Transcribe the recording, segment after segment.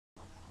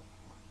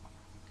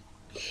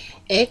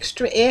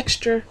Extra,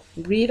 extra.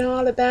 Read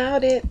all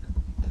about it.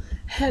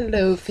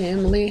 Hello,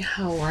 family.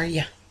 How are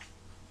you?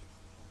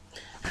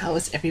 How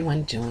is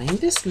everyone doing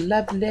this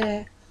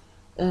lovely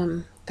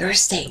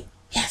Thursday?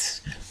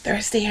 Yes,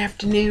 Thursday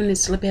afternoon.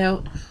 It's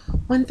about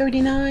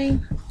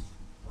 1:39.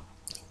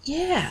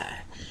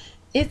 Yeah,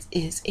 it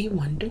is a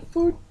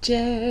wonderful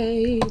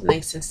day.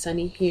 Nice and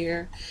sunny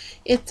here.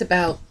 It's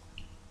about,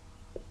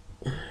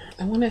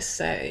 I want to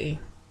say,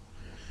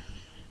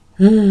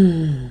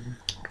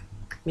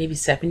 maybe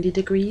 70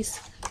 degrees.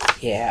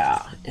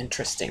 Yeah,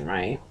 interesting,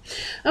 right?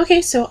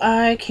 Okay, so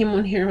I came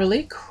on here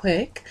really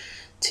quick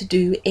to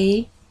do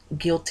a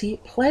guilty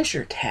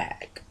pleasure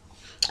tag.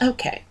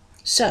 Okay,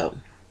 so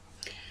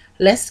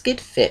let's get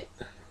fit.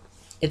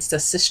 It's the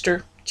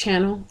sister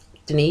channel,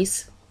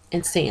 Denise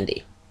and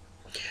Sandy.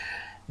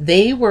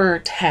 They were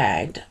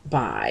tagged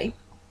by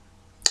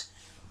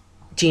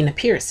Gina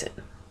Pearson.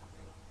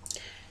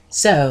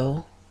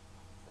 So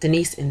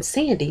Denise and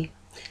Sandy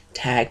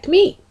tagged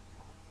me.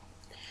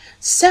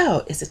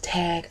 So it's a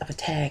tag of a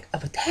tag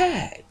of a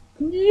tag.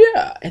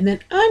 Yeah, and then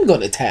I'm going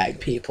to tag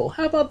people.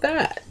 How about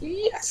that?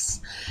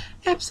 Yes,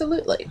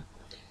 absolutely.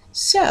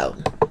 So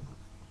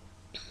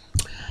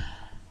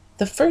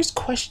the first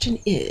question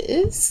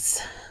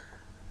is,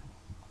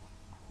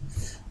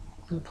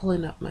 I'm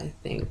pulling up my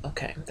thing.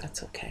 Okay,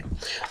 that's okay.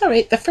 All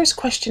right, the first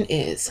question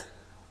is,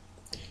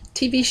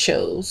 TV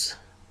shows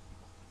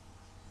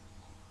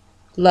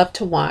love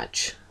to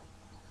watch,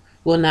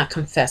 will not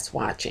confess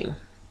watching.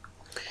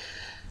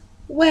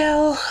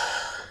 Well,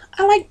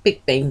 I like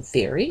Big Bang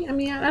Theory. I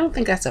mean, I don't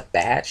think that's a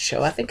bad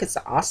show. I think it's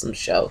an awesome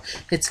show.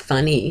 It's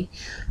funny.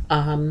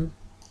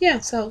 Yeah,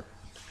 so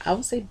I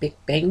would say Big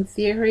Bang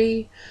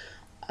Theory.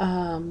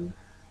 Um,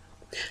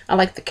 I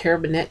like the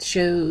Carol Burnett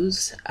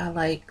shows. I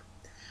like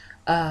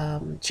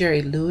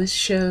Jerry Lewis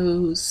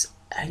shows.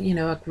 You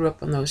know, I grew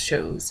up on those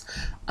shows.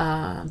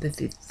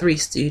 The Three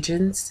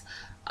Stooges,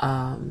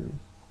 um,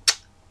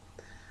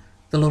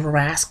 the Little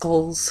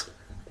Rascals.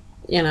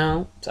 You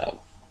know, so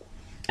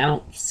I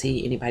don't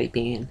see anybody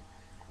being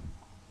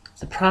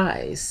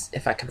surprised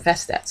if I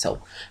confess that.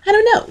 So I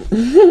don't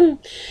know.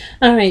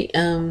 All right.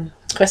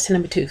 Question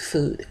number 2: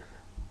 food.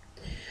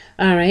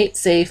 All right.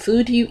 Say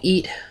food you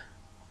eat.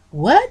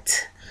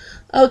 What?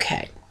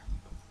 Okay.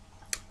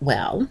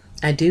 Well,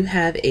 I do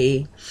have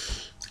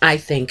I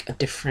think, a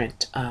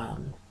different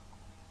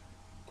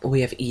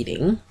way of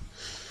eating.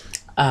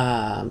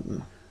 At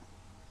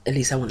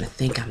least I want to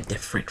think I'm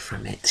different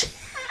from it.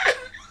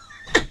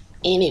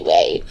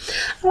 Anyway,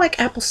 I like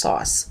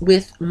applesauce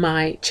with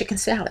my chicken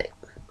salad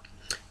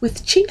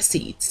with chia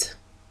seeds.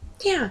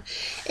 Yeah,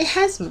 it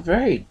has a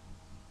very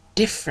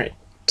different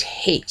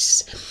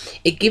taste.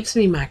 It gives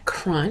me my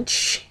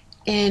crunch,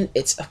 and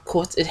it's, of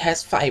course, it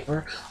has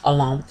fiber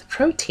along with the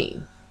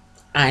protein.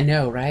 I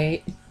know,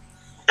 right?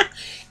 And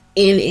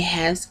it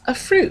has a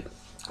fruit.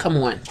 Come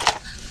on.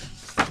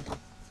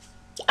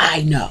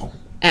 I know.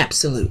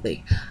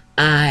 Absolutely.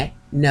 I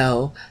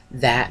know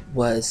that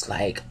was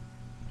like,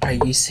 are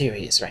you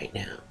serious right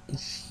now?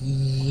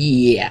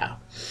 Yeah.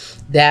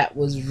 That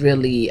was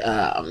really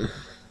that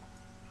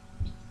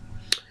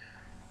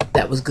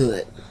was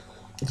good.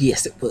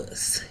 Yes, it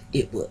was.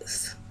 It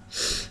was.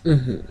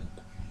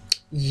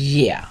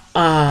 Yeah.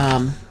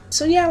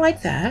 So yeah, I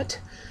like that.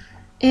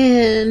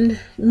 And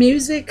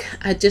music,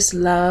 I just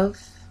love,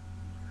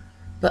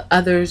 but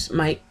others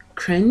might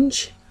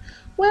cringe.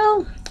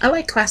 Well, I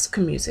like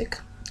classical music.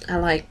 I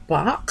like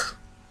Bach,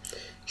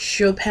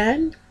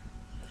 Chopin,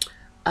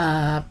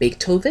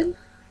 Beethoven,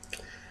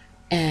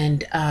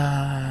 and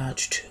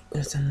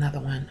there's another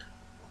one.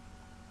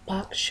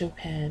 Bach,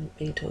 Chopin,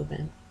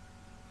 Beethoven.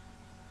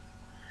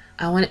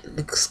 I want it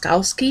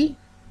Lukowski.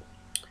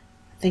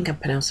 I think I'm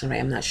pronouncing it right.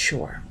 I'm not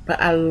sure,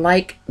 but I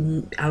like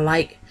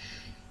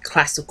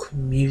classical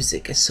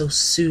music. It's so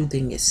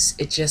soothing.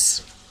 It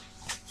just,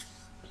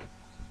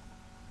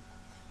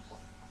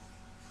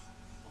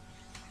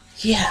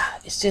 yeah.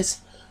 It's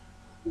just,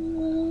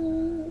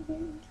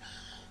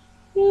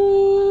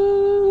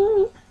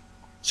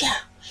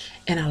 yeah.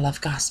 And I love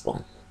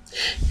gospel.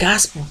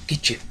 Gospel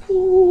get you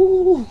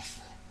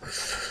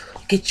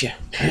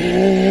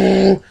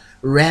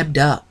revved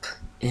up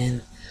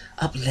and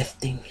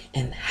uplifting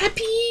and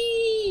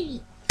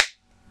happy.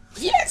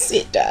 Yes,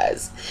 it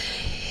does.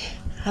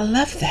 I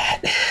love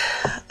that.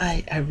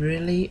 I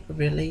really,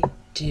 really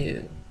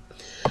do.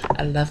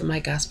 I love my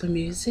gospel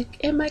music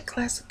and my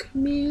classical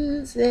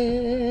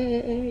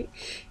music.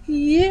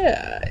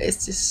 Yeah,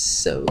 it's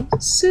just so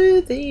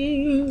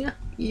soothing.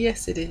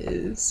 Yes, it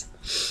is.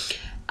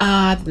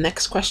 The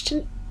next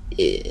question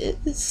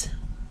is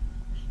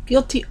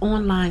guilty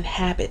online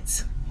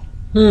habits.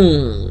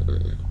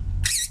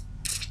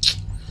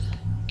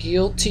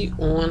 Guilty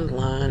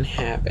online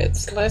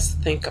habits. Let's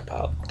think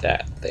about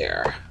that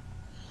there.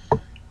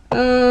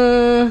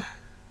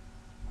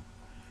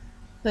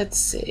 Let's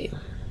see.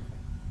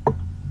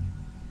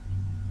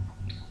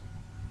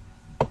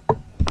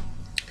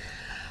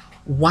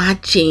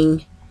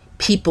 Watching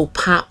people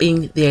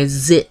popping their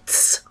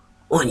zits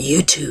on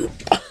YouTube.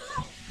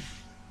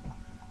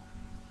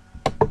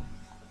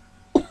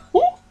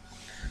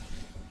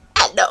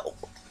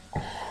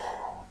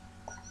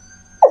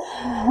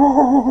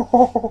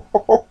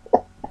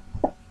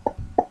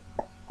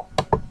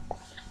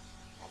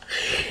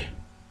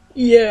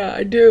 Yeah,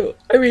 I do.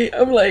 I mean,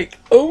 I'm like,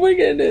 oh my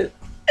goodness.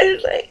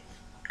 It's like,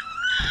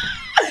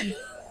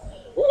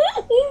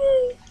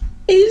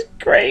 he's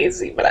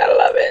crazy, but I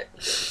love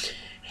it.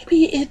 I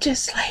mean, it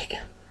just like,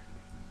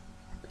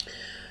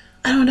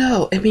 I don't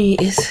know. I mean,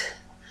 it's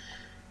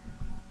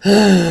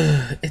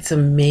it's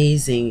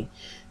amazing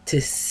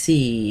to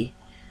see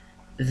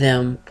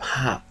them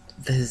pop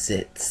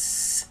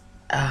visits.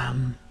 I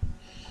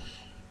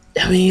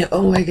mean,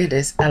 oh my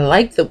goodness. I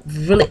like the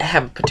really, I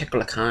have a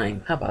particular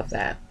kind. How about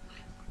that?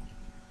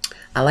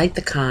 I like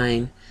the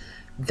kind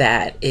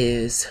that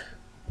is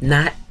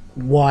not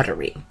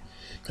watery,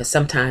 because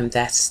sometimes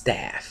that's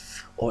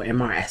staff or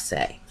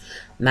MRSA.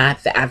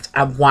 Not that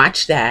I've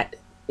watched that,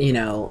 you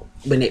know,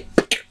 when it,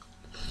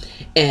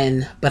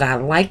 and but I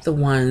like the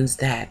ones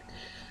that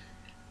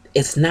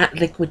it's not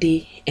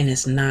liquidy and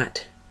it's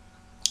not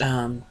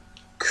um,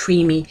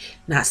 creamy,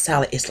 not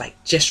solid. It's like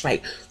just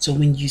right. So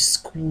when you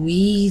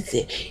squeeze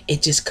it,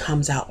 it just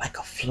comes out like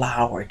a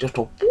flower. Just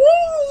a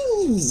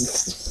woo!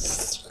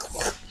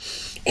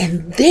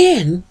 And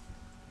then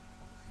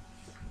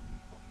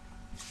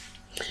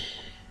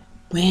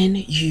when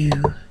you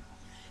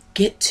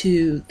get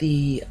to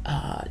the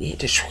yeah,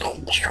 just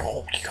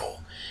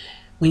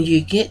when you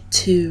get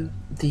to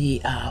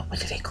the what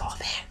do they call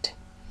that?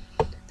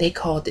 They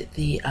called it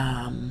the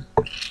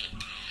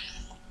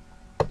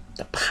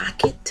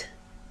pocket.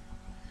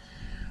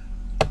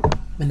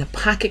 When the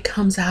pocket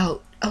comes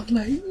out, I'm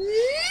like,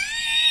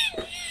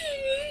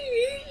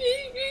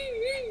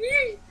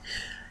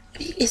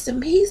 it's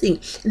amazing.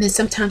 And then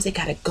sometimes they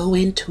gotta go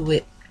into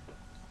it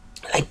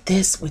like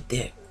this with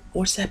their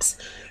forceps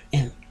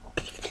and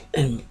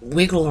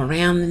wiggle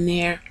around in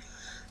there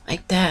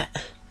like that.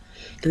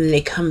 And then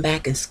they come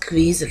back and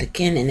squeeze it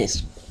again, and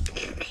it's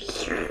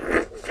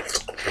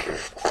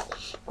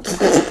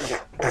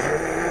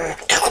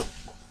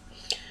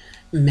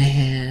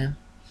man.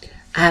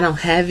 I don't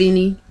have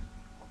any,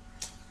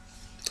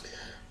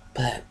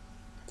 but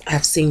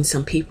I've seen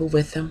some people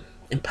with them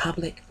in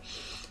public,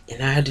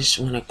 and I just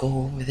want to go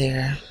over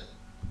there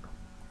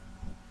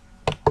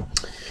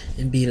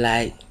and be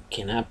like,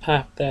 "Can I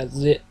pop that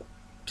zip?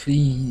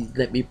 Please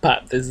let me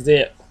pop the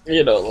zip."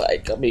 You know,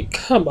 like, I mean,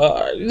 come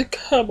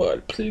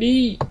on,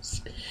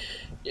 please.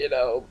 You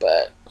know,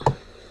 but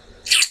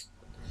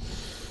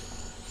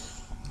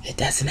it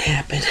doesn't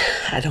happen.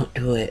 I don't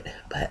do it,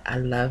 but I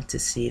love to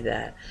see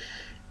that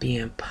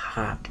being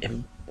popped,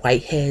 and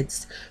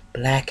whiteheads,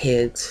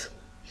 blackheads.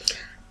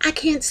 I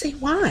can't say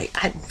why.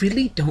 I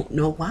really don't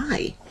know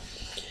why.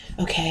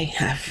 Okay,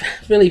 I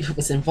really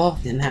was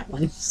involved in that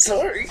one.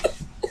 Sorry.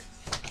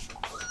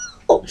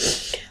 Oh,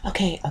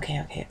 okay.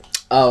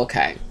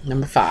 Okay,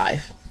 number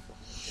 5.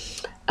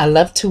 I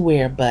love to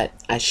wear, but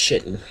I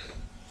shouldn't.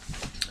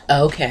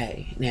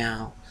 Okay,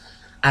 now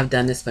I've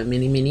done this for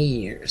many, many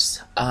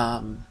years.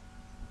 I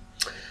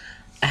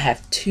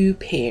have 2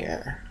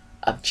 pair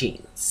of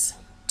jeans,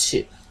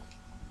 2,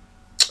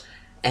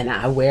 and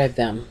I wear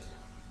them,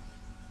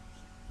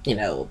 you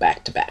know,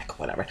 back to back,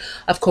 whatever.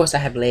 Of course, I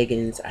have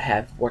leggings, I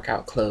have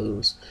workout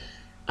clothes,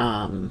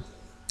 um,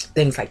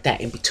 things like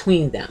that in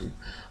between them.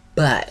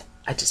 But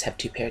I just have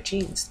 2 pair of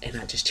jeans, and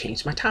I just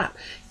changed my top.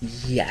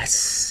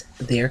 Yes,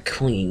 they're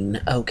clean.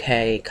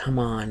 Okay, come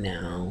on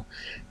now,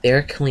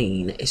 they're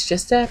clean. It's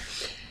just that,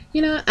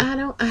 you know,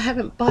 I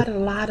haven't bought a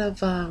lot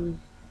of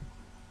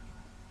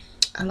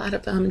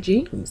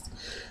jeans.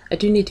 I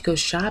do need to go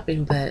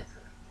shopping, but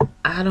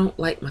I don't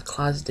like my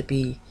closet to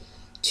be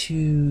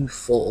too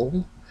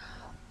full.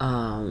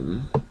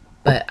 Um,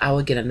 but I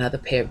will get another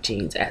pair of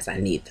jeans as I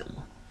need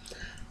them.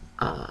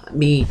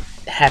 Me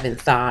having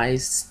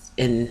thighs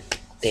and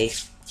they,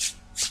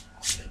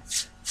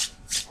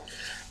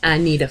 I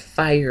need a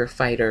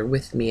firefighter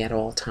with me at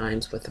all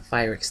times with a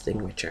fire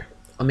extinguisher.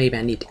 Or maybe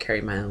I need to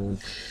carry my own,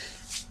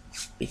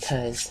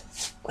 because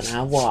when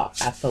I walk,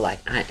 I feel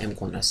like I am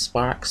going to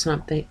spark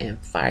something and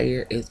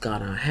fire is going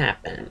to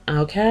happen.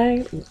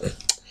 Okay?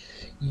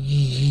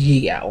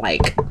 Yeah,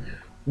 like,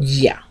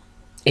 yeah,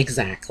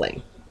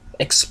 exactly.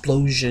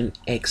 Explosion,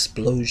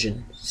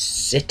 explosion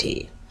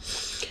city.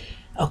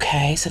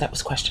 Okay, so that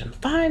was question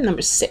 5.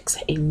 Number 6,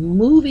 a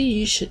movie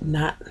you should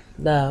not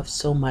love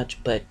so much,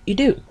 but you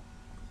do.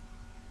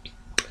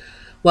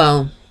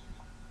 Well,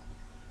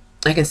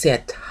 I can say a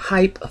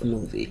type of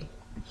movie,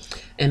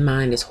 and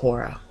mine is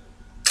horror.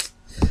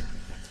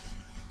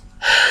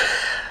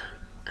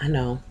 I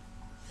know,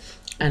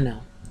 I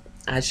know.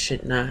 I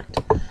should not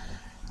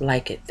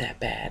like it that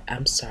bad.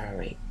 I'm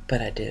sorry, but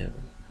I do.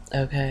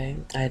 Okay,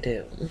 I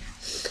do.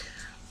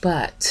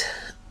 But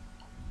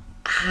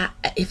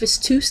if it's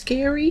too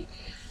scary,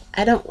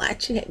 I don't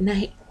watch it at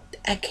night.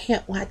 I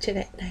can't watch it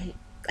at night.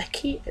 I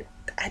can't.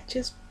 I'm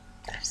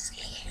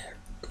scared.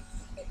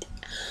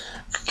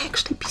 I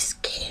actually be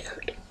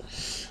scared.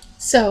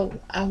 So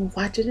I will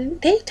watch it in the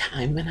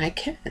daytime when I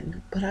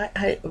can. But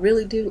I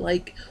really do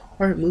like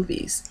horror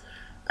movies.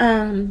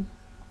 Um,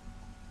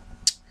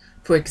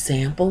 for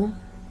example,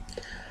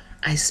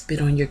 I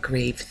Spit on Your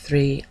Grave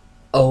 3.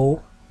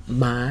 Oh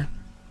my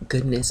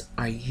goodness,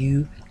 are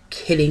you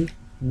kidding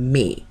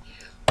me?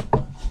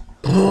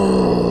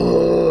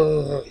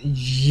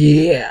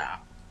 Yeah.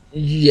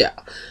 Yeah.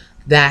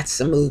 That's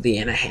a movie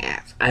and a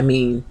half. I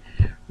mean,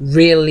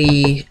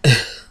 really.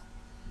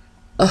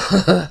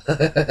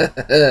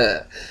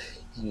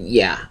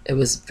 Yeah, it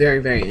was very,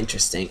 very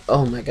interesting.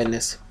 Oh my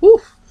goodness.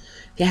 Whew.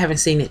 If you haven't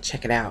seen it,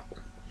 check it out.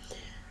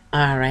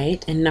 All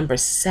right. And number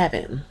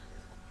 7,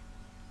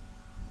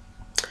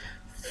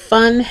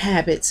 fun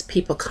habits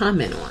people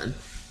comment on.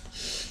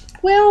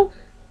 Well,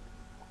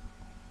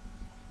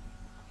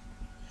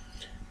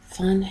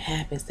 fun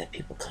habits that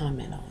people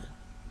comment on.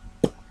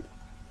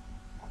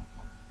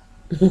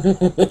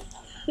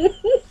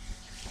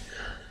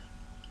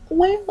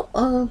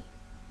 well,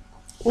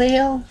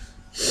 well,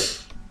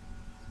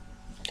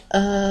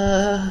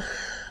 uh,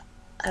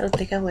 I don't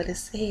think I would have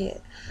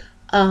said.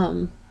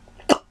 Um,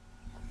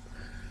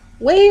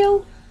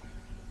 well,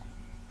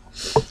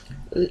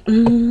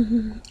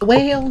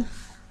 well,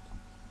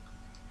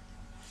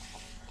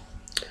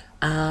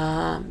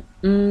 um,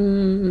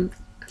 mm,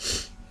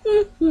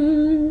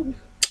 mm,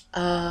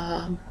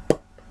 um,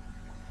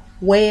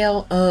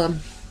 well,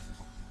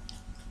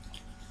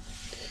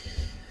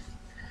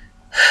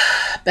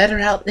 better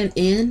out than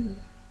in.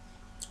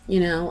 You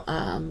know,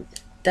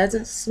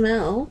 doesn't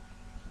smell.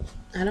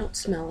 I don't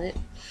smell it.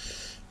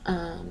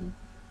 Um,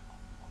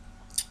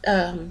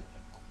 um,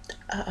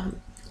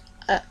 um,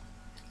 uh,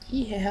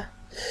 yeah.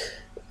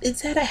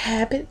 Is that a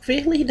habit?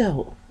 Really,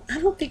 though? I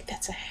don't think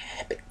that's a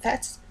habit.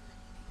 That's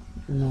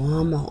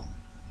normal.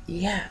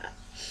 Yeah.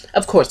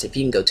 Of course, if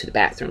you can go to the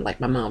bathroom, like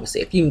my mom would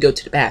say, if you can go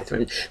to the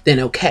bathroom, then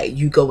okay,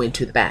 you go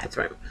into the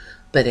bathroom.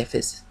 But if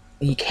it's,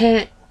 you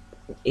can't,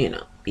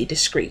 be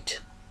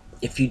discreet.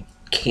 If you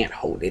can't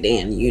hold it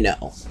in,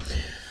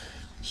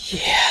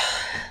 Yeah.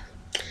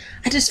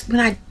 I just, when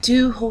I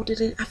do hold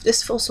it in, I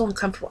just feel so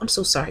uncomfortable. I'm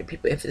so sorry,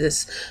 people, if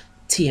it's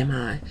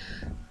TMI,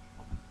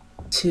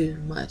 too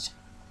much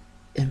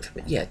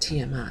information. Yeah,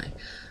 TMI.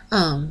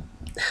 Um,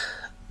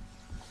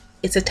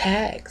 it's a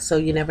tag, so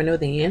you never know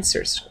the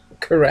answers,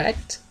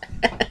 correct?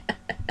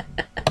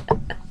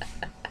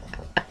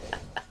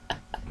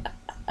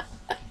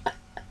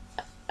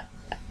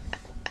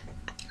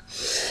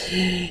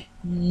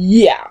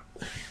 Yeah.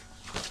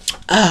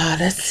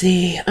 Let's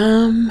see.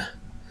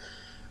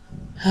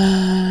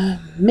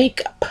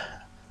 Makeup.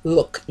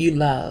 Look, you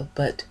love,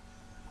 but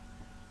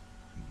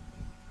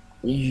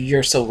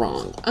you're so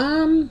wrong.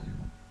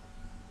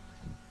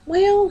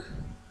 Well,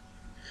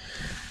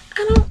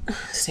 I don't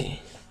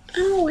see. I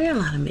don't wear a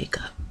lot of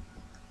makeup.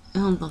 I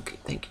don't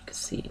think you can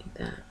see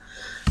that.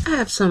 I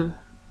have some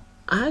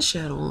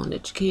eyeshadow on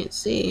that you can't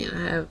see, and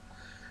I have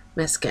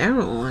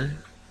mascara on.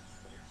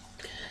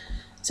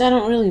 So I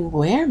don't really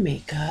wear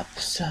makeup.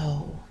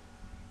 So,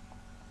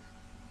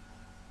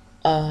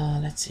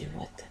 let's see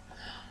what.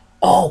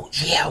 Oh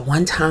yeah,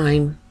 one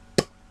time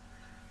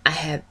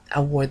I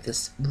wore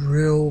this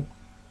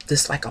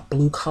like a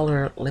blue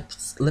color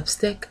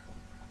lipstick.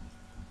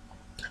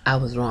 I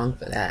was wrong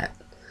for that.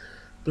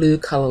 Blue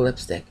color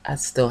lipstick. I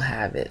still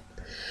have it.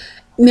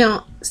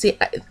 Now, see,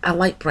 I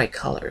like bright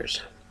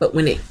colors, but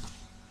when it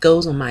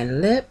goes on my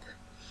lip,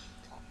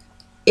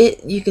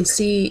 you can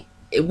see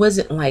it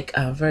wasn't like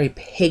very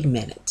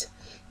pigmented.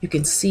 You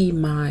can see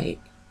my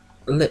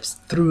lips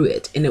through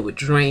it, and it would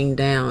drain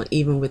down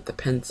even with the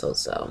pencil.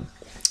 So,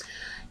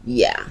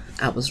 yeah,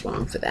 I was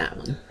wrong for that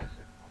one.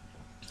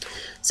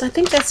 So I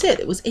think that's it.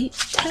 It was 8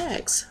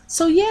 tags.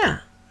 So yeah.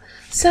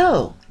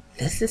 So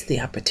this is the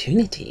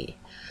opportunity.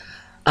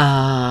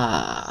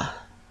 Uh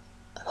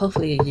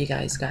Hopefully you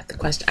guys got the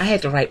question. I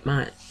had to write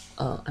mine.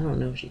 I don't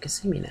know if you can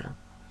see me now.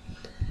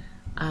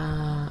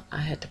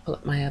 I had to pull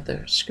up my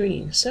other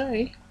screen.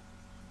 Sorry.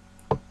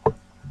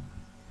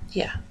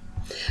 Yeah.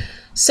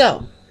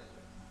 So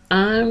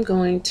I'm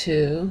going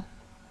to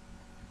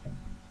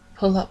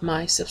pull up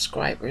my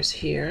subscribers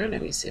here.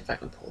 Let me see if I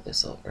can pull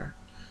this over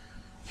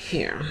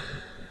here.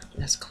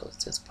 Let's close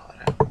this part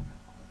out.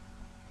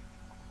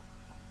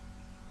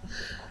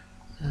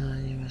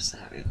 You must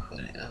not record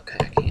it. Okay,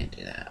 I can't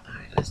do that. All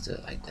right, let's do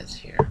it like this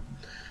here.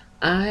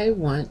 I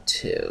want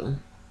to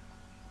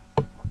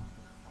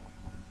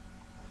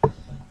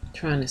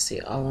trying to see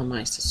all of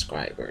my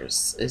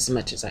subscribers as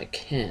much as I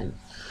can.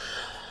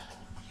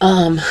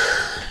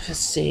 Let's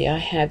see. I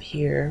have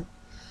here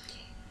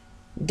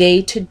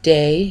Day to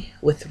Day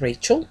with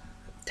Rachel,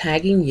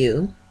 tagging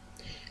you.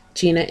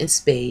 Gina and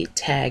Spade,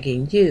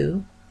 tagging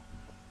you.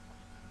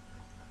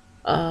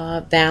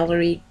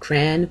 Valerie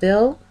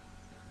Granville.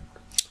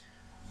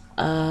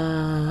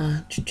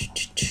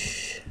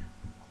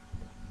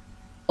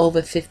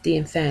 Over 50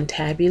 and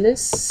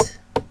Fantabulous.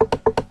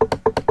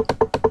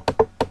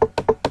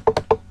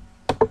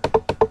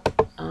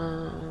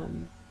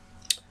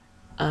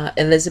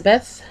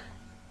 Elizabeth.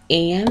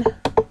 Anne.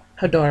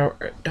 Her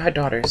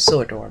daughter is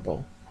so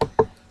adorable.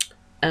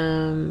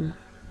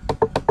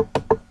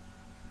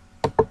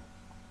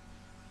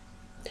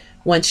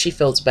 Once she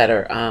feels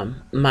better,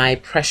 My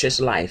Precious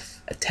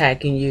Life,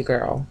 tagging you,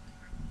 girl.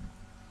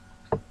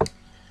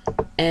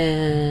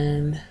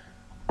 And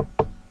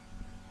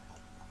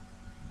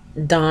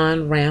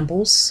Don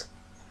Rambles,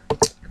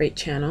 great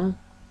channel.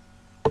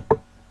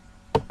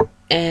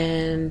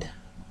 And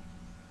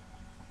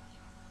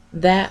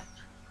that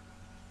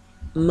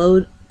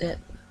mode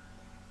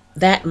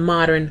that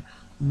modern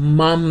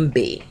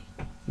Mumby.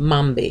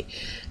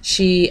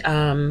 She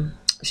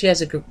she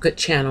has a good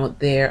channel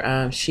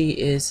there. She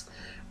is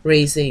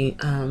raising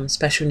a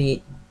special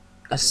need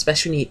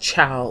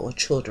child or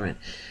children.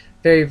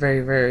 Very, very,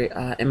 very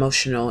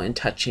emotional and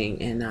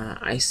touching. And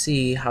I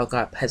see how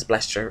God has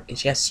blessed her, and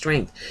she has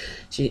strength.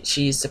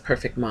 She's the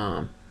perfect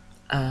mom.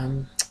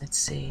 Let's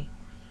see.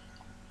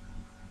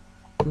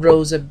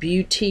 Rosa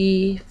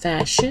Beauty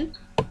Fashion.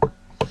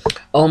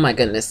 Oh my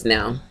goodness!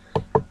 Now,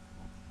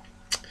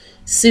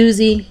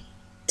 Susie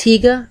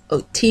Tigu.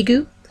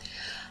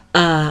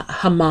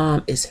 Her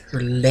mom is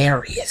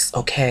hilarious.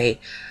 Okay,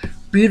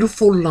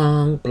 beautiful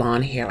long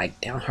blonde hair like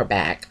down her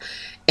back,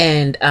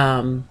 and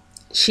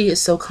she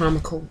is so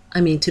comical. I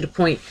mean, to the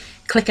point,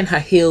 clicking her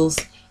heels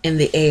in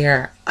the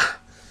air,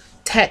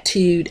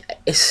 tattooed.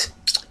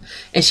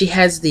 And she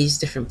has these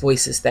different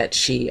voices that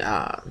she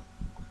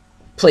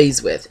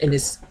plays with, and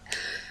it's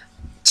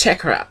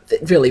check her out.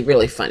 Really,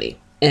 really funny.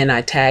 And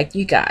I tagged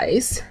you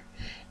guys.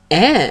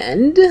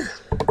 And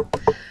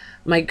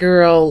my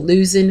girl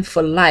Losing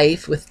for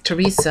Life with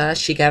Teresa,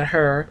 she got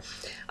her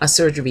a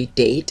surgery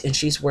date, and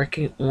she's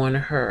working on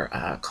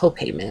her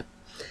co-payment.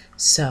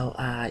 So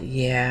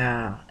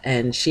yeah,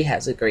 and she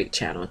has a great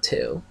channel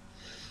too.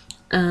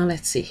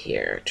 Let's see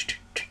here.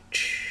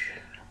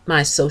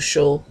 My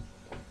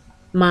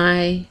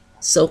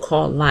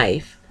so-called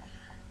life,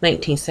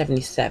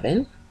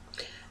 1977.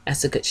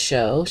 That's a good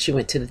show. She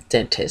went to the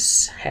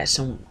dentist, had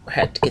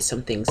to get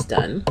some things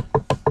done.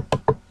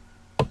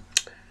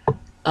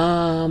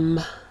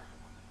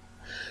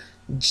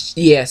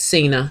 Yeah,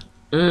 Cena.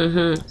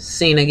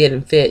 Cena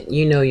getting fit.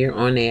 You know you're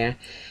on there.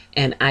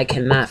 And I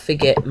cannot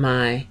forget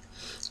my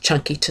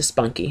Chunky to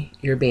Spunky.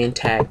 You're being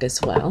tagged as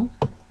well.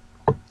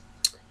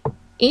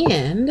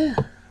 And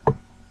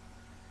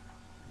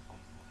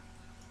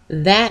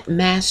That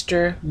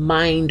Master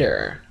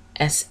Minder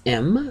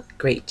SM,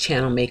 great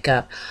channel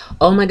makeup.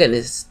 Oh my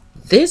goodness,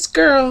 this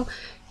girl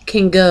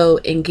can go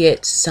and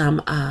get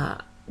some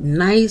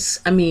nice,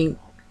 I mean,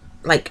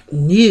 like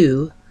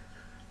new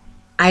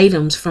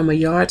items from a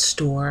yard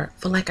store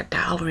for like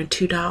 $1 and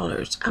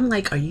 $2. I'm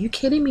like, are you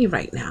kidding me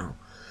right now?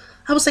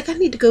 I was like, I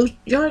need to go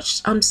yard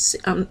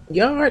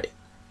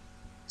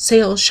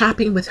sale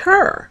shopping with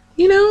her.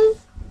 You know,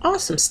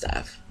 awesome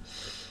stuff.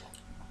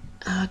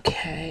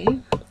 Okay,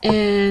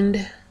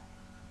 and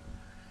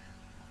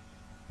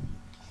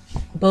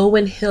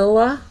Bowen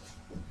Hilla,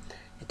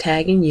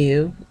 tagging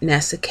you.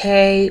 Nessa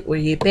K, where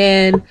you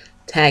been?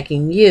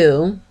 Tagging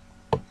you.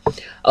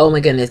 Oh my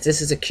goodness,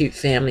 this is a cute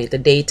family. The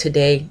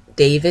Day-to-Day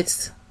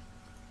Davids,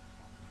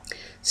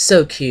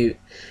 so cute.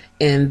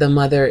 And the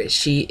mother,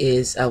 she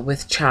is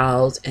with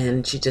child,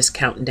 and she just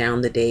counting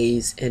down the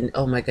days. And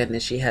oh my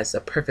goodness, she has a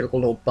perfect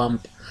little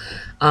bump.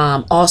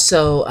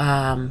 Also,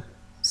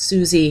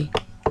 Susie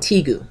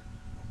Tigu,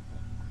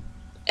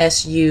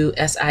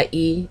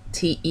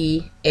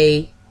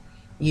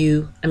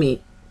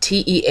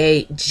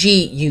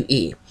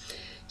 Teague.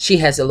 She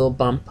has a little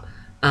bump.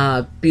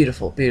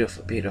 Beautiful,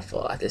 beautiful,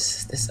 beautiful.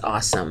 This is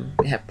awesome.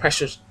 We have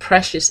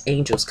precious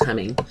angels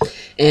coming.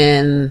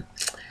 And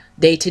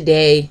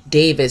Day-to-Day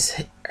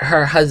Davis,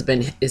 her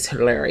husband is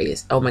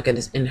hilarious. Oh my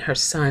goodness. And her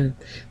son,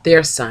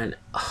 their son,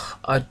 oh,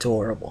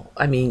 adorable.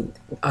 I mean,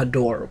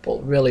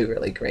 adorable. Really,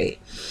 really great.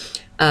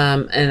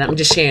 And I'm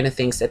just sharing the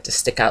things that just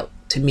stick out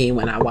to me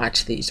when I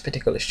watch these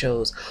particular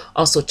shows.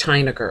 Also,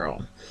 China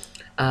Girl.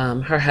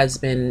 Her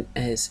husband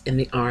is in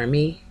the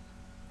Army.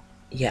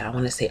 Yeah, I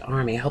want to say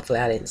Army. Hopefully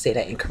I didn't say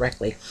that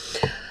incorrectly.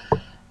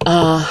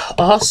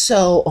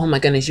 Also, oh my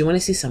goodness, you want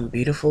to see some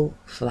beautiful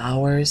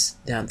flowers?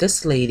 Now,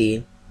 this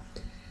lady,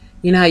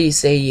 you know how you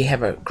say you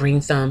have a green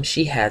thumb?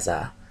 She has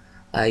a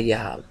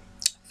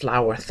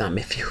flower thumb,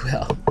 if you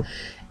will.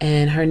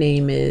 And her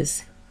name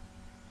is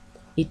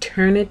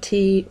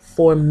Eternity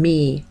for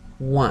Me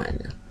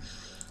 1.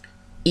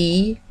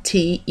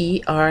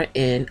 ETERNITY,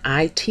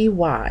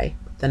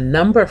 the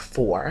number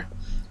 4,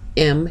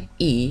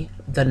 ME,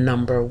 the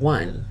number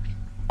 1.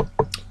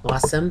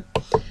 Awesome.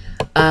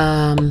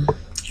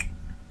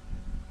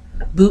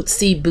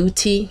 Bootsy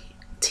Booty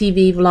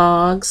TV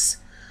vlogs.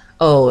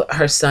 Oh,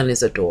 her son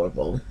is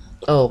adorable.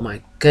 Oh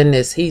my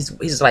goodness, he's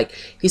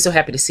so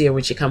happy to see her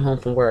when she come home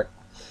from work.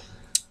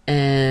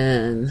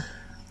 And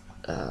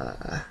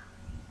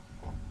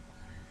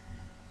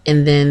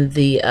then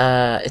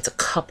it's a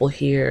couple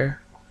here.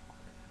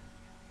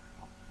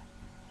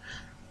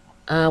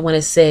 I want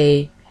to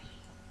say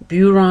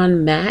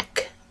Buron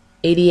Mac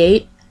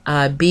 88,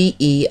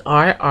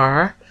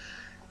 BERRONMARC,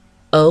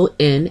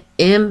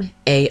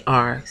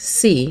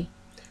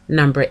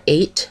 number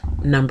 8.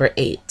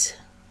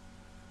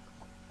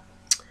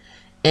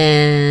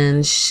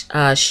 And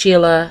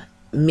Sheila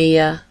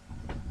Mia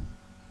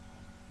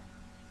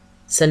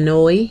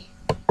Sanoy,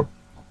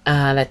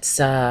 that's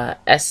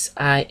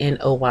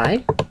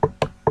SINOY.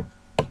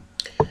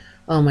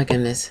 Oh my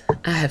goodness,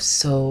 I have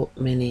so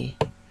many.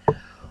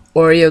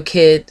 Oreo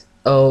kid.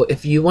 Oh,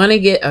 if you want to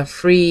get a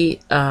free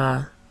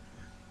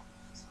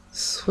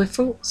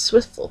Swiffle,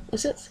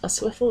 is it a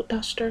Swiffle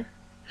duster?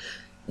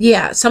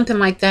 Yeah, something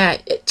like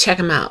that. Check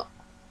him out.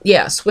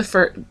 Yeah,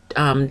 Swiffer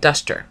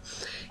duster.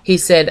 He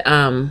said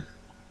I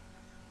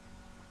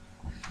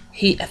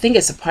think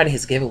it's a part of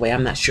his giveaway.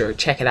 I'm not sure.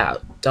 Check it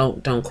out.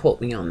 Don't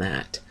quote me on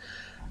that.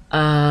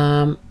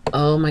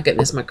 Oh my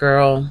goodness, my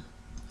girl.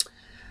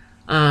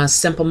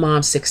 Simple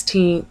Mom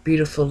 16,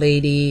 beautiful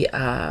lady.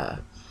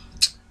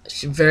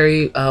 She's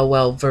very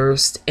well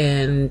versed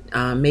in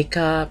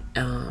makeup.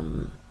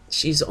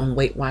 She's on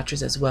Weight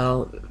Watchers as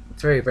well.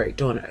 Very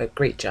doing a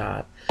great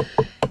job.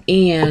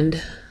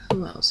 And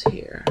who else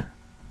here?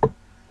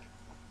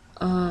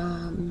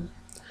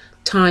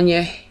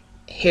 Tanya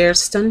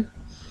Hairston.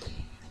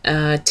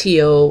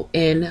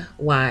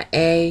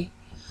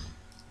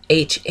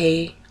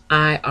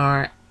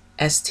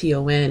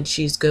 TonyHairston.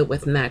 She's good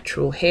with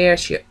natural hair.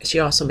 She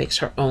also makes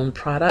her own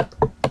product,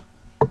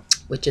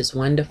 which is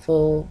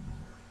wonderful.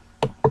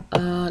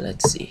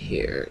 Let's see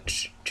here.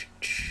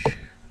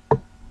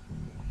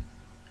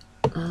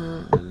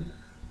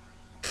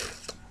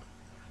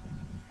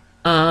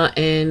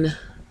 And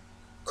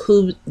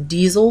Coop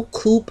Diesel,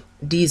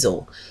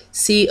 COOPDIZZLE.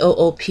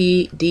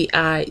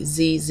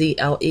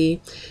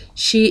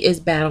 She is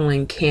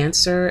battling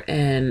cancer,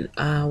 and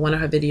one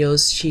of her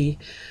videos, she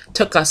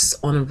took us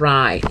on a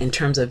ride in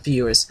terms of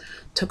viewers,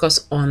 took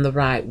us on the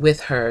ride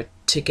with her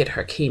to get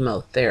her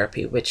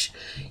chemotherapy, which,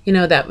 you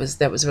know, that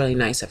was really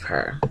nice of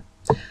her.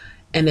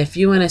 And if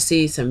you want to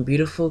see some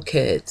beautiful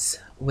kids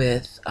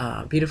with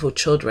beautiful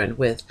children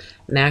with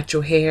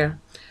natural hair,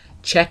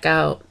 check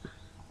out,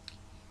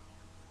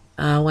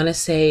 I want to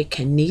say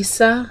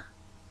Canisa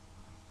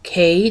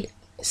Cade,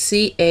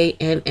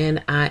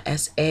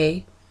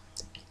 CANNISA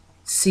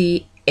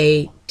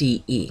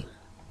CADE.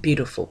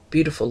 Beautiful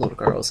little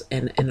girls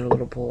and a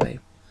little boy.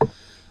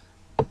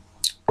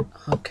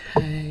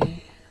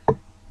 Okay.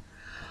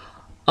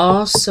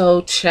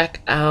 Also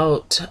check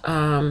out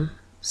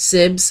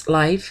Sib's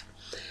life.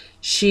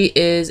 She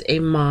is a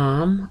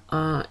mom,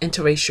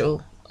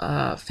 interracial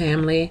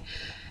family,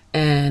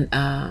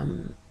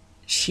 and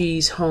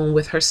she's home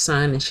with her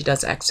son, and she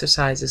does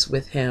exercises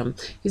with him.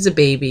 He's a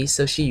baby,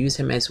 so she uses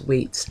him as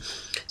weights.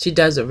 She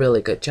does a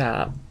really good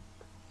job.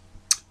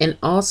 And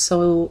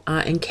also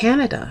in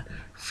Canada,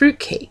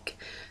 fruitcake.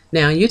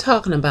 Now you're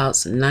talking about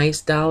some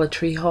nice Dollar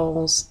Tree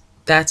hauls.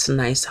 That's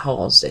nice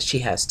hauls that she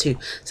has too.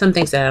 Some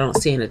things that I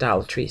don't see in the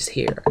Dollar Trees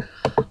here.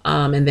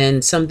 And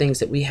then some things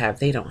that we have,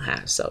 they don't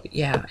have. So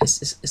yeah,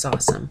 it's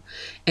awesome.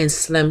 And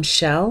Slim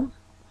Shell,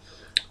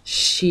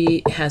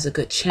 she has a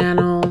good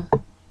channel.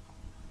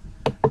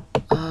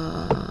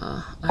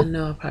 I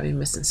know I'm probably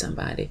missing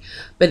somebody,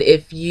 but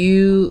if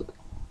you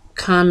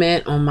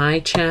comment on my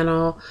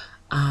channel,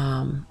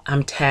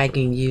 I'm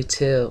tagging you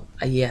too.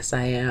 Yes,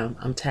 I am.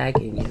 I'm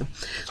tagging you.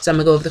 So I'm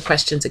gonna go over the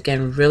questions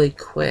again really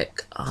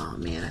quick. Oh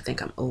man, I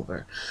think I'm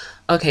over.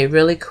 Okay,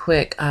 really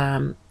quick.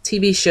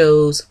 TV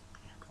shows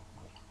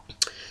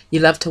you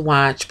love to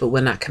watch, but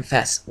will not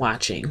confess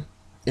watching.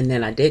 And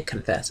then I did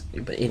confess,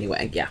 but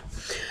anyway, yeah.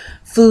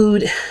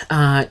 Food,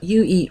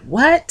 you eat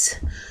what?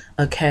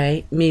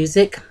 Okay,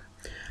 music.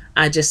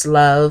 I just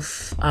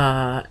love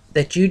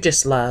that you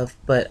just love,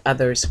 but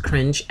others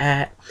cringe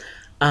at.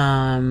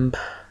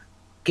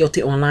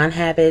 Guilty online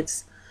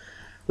habits.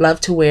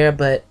 Love to wear,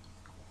 but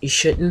you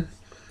shouldn't.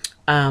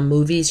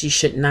 Movies you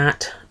should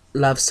not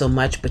love so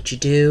much, but you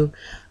do.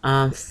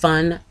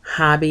 Fun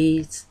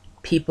hobbies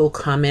people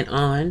comment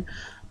on.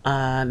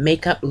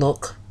 Makeup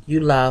look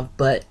you love,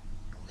 but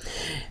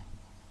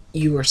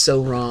you are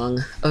so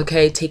wrong.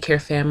 Okay, take care,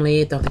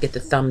 family. Don't forget to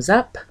thumbs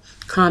up,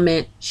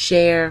 comment,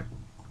 share,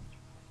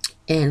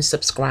 and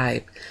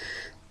subscribe.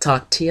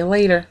 Talk to you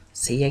later.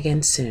 See you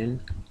again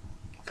soon.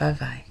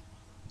 Bye-bye.